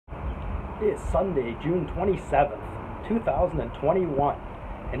is Sunday, June 27th, 2021,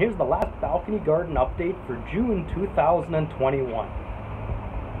 and here's the last balcony garden update for June 2021.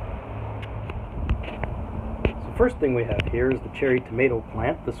 So first thing we have here is the cherry tomato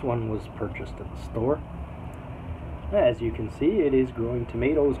plant. This one was purchased at the store. As you can see, it is growing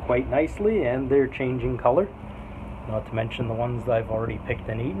tomatoes quite nicely, and they're changing color. Not to mention the ones that I've already picked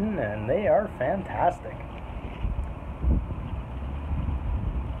and eaten, and they are fantastic.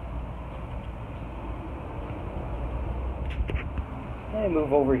 I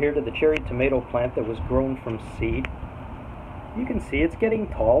move over here to the cherry tomato plant that was grown from seed. You can see it's getting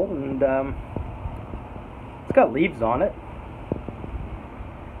tall, and it's got leaves on it.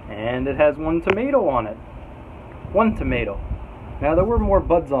 And it has one tomato on it. One tomato. Now there were more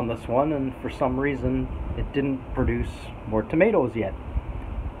buds on this one, and for some reason it didn't produce more tomatoes yet.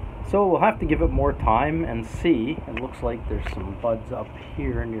 So we'll have to give it more time and see. It looks like there's some buds up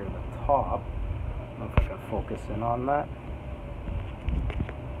here near the top. I don't know if I can focus in on that.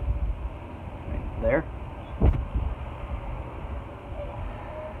 Right there.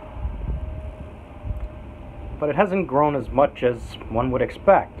 But it hasn't grown as much as one would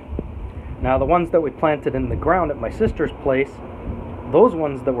expect. Now the ones that we planted in the ground at my sister's place, those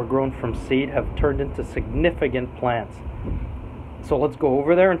ones that were grown from seed have turned into significant plants. So let's go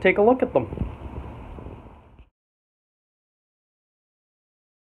over there and take a look at them.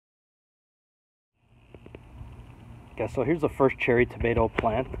 Okay, so here's the first cherry tomato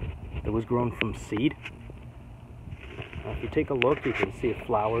plant that was grown from seed. Now if you take a look, you can see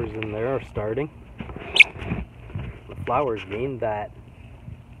flowers in there are starting. The flowers mean that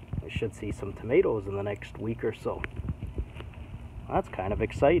we should see some tomatoes in the next week or so. That's kind of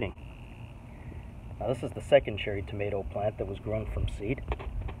exciting. Now this is the second cherry tomato plant that was grown from seed.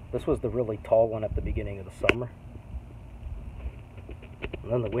 This was the really tall one at the beginning of the summer.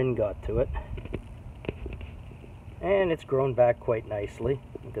 And then the wind got to it. And it's grown back quite nicely.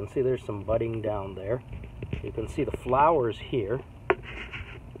 You can see there's some budding down there. You can see the flowers here.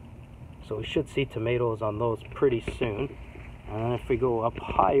 So we should see tomatoes on those pretty soon. And if we go up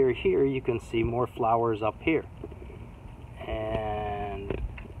higher here, you can see more flowers up here. And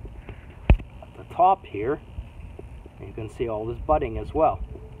at the top here, you can see all this budding as well.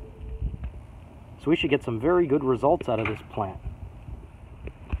 So we should get some very good results out of this plant.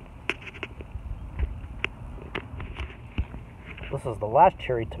 This is the last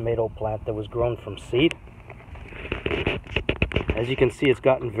cherry tomato plant that was grown from seed. As you can see, it's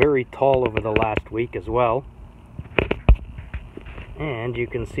gotten very tall over the last week as well. And you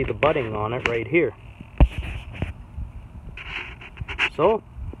can see the budding on it right here. So,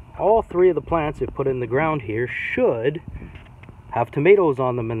 all three of the plants we've put in the ground here should have tomatoes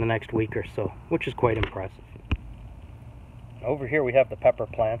on them in the next week or so, which is quite impressive. Over here we have the pepper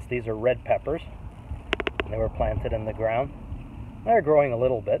plants. These are red peppers. They were planted in the ground. They're growing a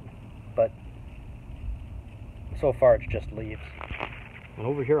little bit, but so far it's just leaves. And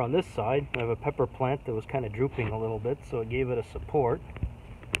over here on this side, I have a pepper plant that was kind of drooping a little bit, so it gave it a support.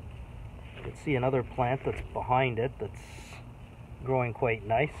 You can see another plant that's behind it that's growing quite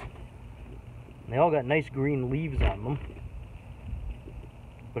nice. And they all got nice green leaves on them,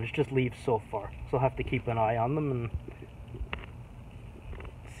 but it's just leaves so far. So I'll have to keep an eye on them and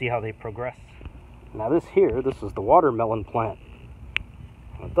see how they progress. Now this is the watermelon plant.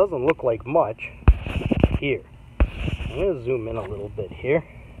 It doesn't look like much here. I'm going to zoom in a little bit here.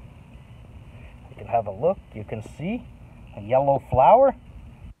 You can have a look. You can see a yellow flower.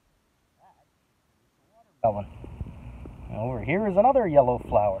 Watermelon. And over here is another yellow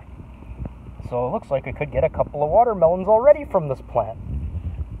flower. So it looks like I could get a couple of watermelons already from this plant.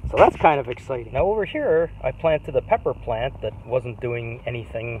 So that's kind of exciting. Now over here, I planted a pepper plant that wasn't doing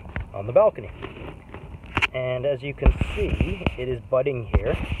anything on the balcony. And as you can see, it is budding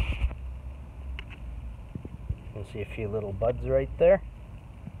here. You can see a few little buds right there.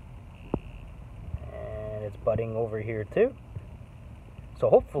 And it's budding over here too. So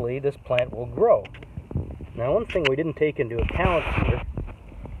hopefully this plant will grow. Now one thing we didn't take into account here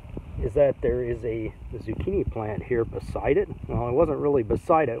is that there is a zucchini plant here beside it. Well, it wasn't really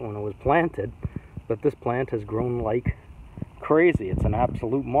beside it when it was planted, but this plant has grown like crazy. It's an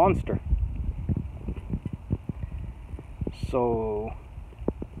absolute monster. So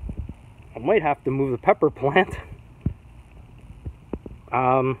I might have to move the pepper plant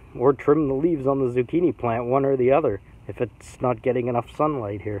or trim the leaves on the zucchini plant, one or the other, if it's not getting enough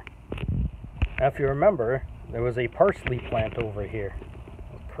sunlight here. Now if you remember, there was a parsley plant over here.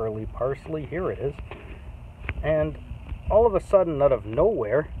 Curly parsley, here it is. And all of a sudden, out of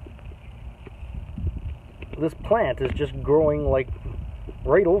nowhere, this plant is just growing like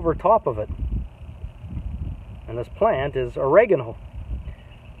right over top of it. And this plant is oregano,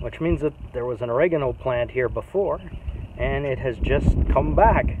 which means that there was an oregano plant here before, and it has just come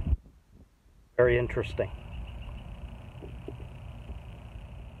back. Very interesting.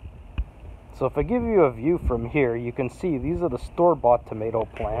 So if I give you a view from here, you can see these are the store-bought tomato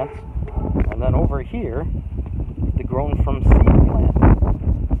plants, and then over here is the grown from seed plant.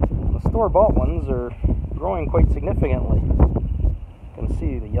 The store-bought ones are growing quite significantly. You can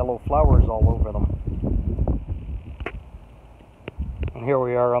see the yellow flowers all over them. And here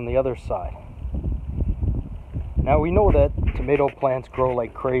we are on the other side. Now we know that tomato plants grow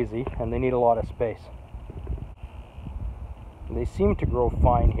like crazy and they need a lot of space. They seem to grow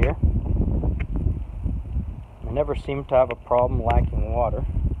fine here. They never seem to have a problem lacking water.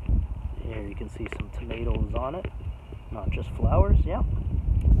 Here you can see some tomatoes on it, not just flowers, yeah.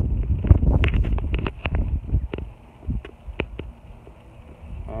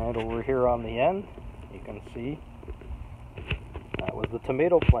 And over here on the end, you can see that was the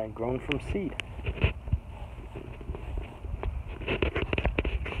tomato plant grown from seed.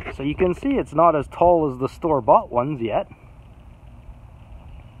 So you can see it's not as tall as the store-bought ones yet.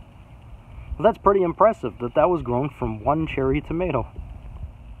 Well, that's pretty impressive that that was grown from one cherry tomato.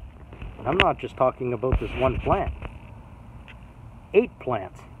 And I'm not just talking about this one plant. 8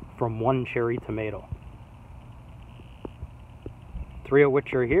 plants from one cherry tomato. 3 of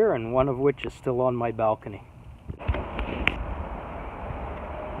which are here and 1 of which is still on my balcony.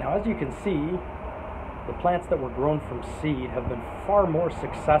 Now, as you can see, the plants that were grown from seed have been far more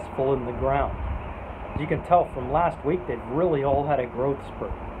successful in the ground. As you can tell from last week, they've really all had a growth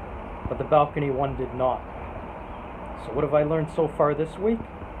spurt, but the balcony one did not. So what have I learned so far this week?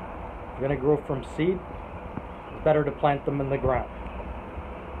 If you're going to grow from seed, it's better to plant them in the ground.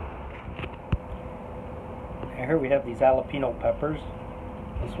 Here we have these jalapeno peppers.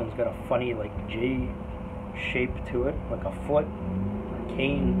 This one's got a funny like J shape to it, like a foot, a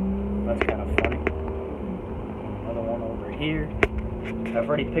cane. That's kind of funny. Another one over here. I've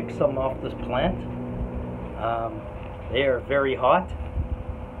already picked some off this plant. They are very hot,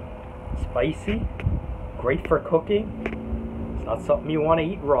 spicy, great for cooking. It's not something you want to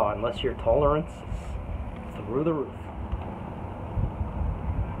eat raw unless your tolerance is through the roof.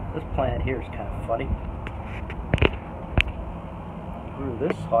 This plant here is kind of funny. Grew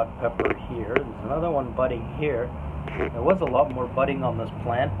this hot pepper here. There's another one budding here. There was a lot more budding on this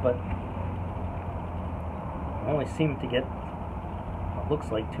plant, but I only seem to get what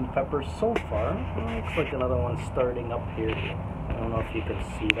looks like 2 peppers so far. It looks like another one starting up here. I don't know if you can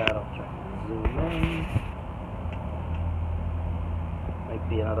see that. I'll try to zoom in. Might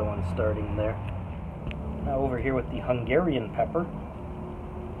be another one starting there. Now over here with the Hungarian pepper.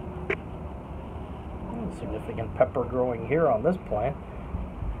 Significant pepper growing here on this plant.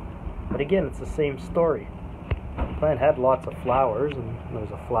 But again, it's the same story. The plant had lots of flowers, and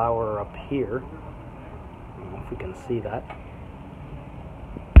there's a flower up here. I don't know if we can see that.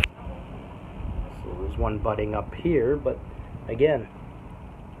 So there's one budding up here, but again,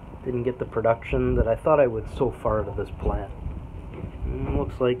 didn't get the production that I thought I would so far to this plant. And it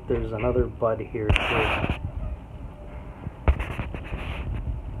looks like there's another bud here too.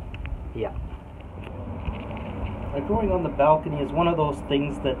 Yeah. Like growing on the balcony is one of those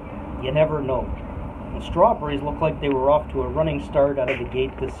things that you never know. The strawberries look like they were off to a running start out of the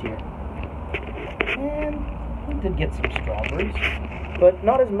gate this year. And we did get some strawberries, but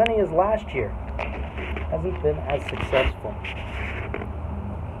not as many as last year. Hasn't been as successful.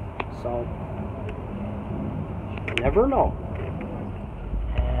 So, you never know.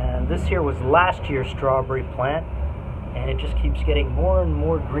 And this here was last year's strawberry plant, and it just keeps getting more and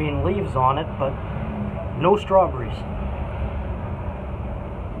more green leaves on it, but no strawberries.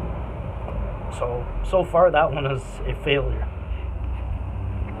 So far that one is a failure.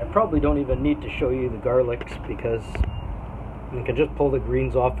 I probably don't even need to show you the garlics because you can just pull the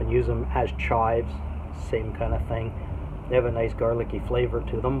greens off and use them as chives. Same kind of thing. They have a nice garlicky flavor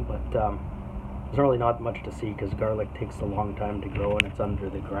to them, but there's really not much to see because garlic takes a long time to grow and it's under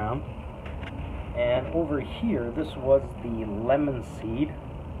the ground. And over here, this was the lemon seed.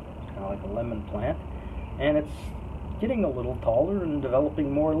 It's kind of like a lemon plant. And it's getting a little taller and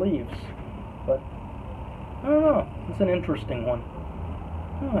developing more leaves. But, I don't know, it's an interesting one.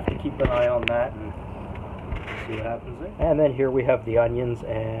 I'll have to keep an eye on that and see what happens there. And then here we have the onions,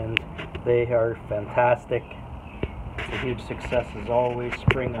 and they are fantastic. It's a huge success as always.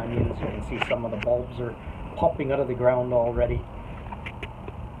 Spring onions, you can see some of the bulbs are popping out of the ground already.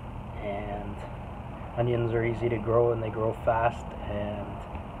 And onions are easy to grow and they grow fast, and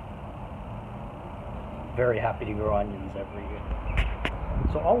very happy to grow onions every year.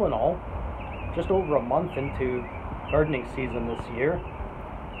 So all in all, just over a month into gardening season this year,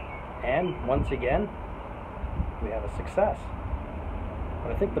 and once again, we have a success.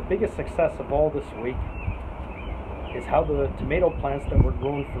 But I think the biggest success of all this week is how the tomato plants that were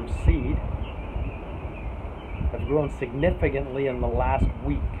grown from seed have grown significantly in the last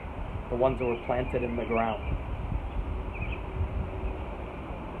week, the ones that were planted in the ground.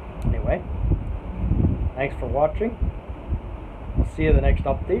 Anyway, thanks for watching. We'll see you in the next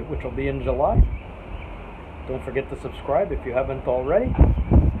update, which will be in July. Don't forget to subscribe if you haven't already.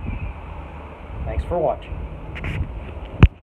 Thanks for watching.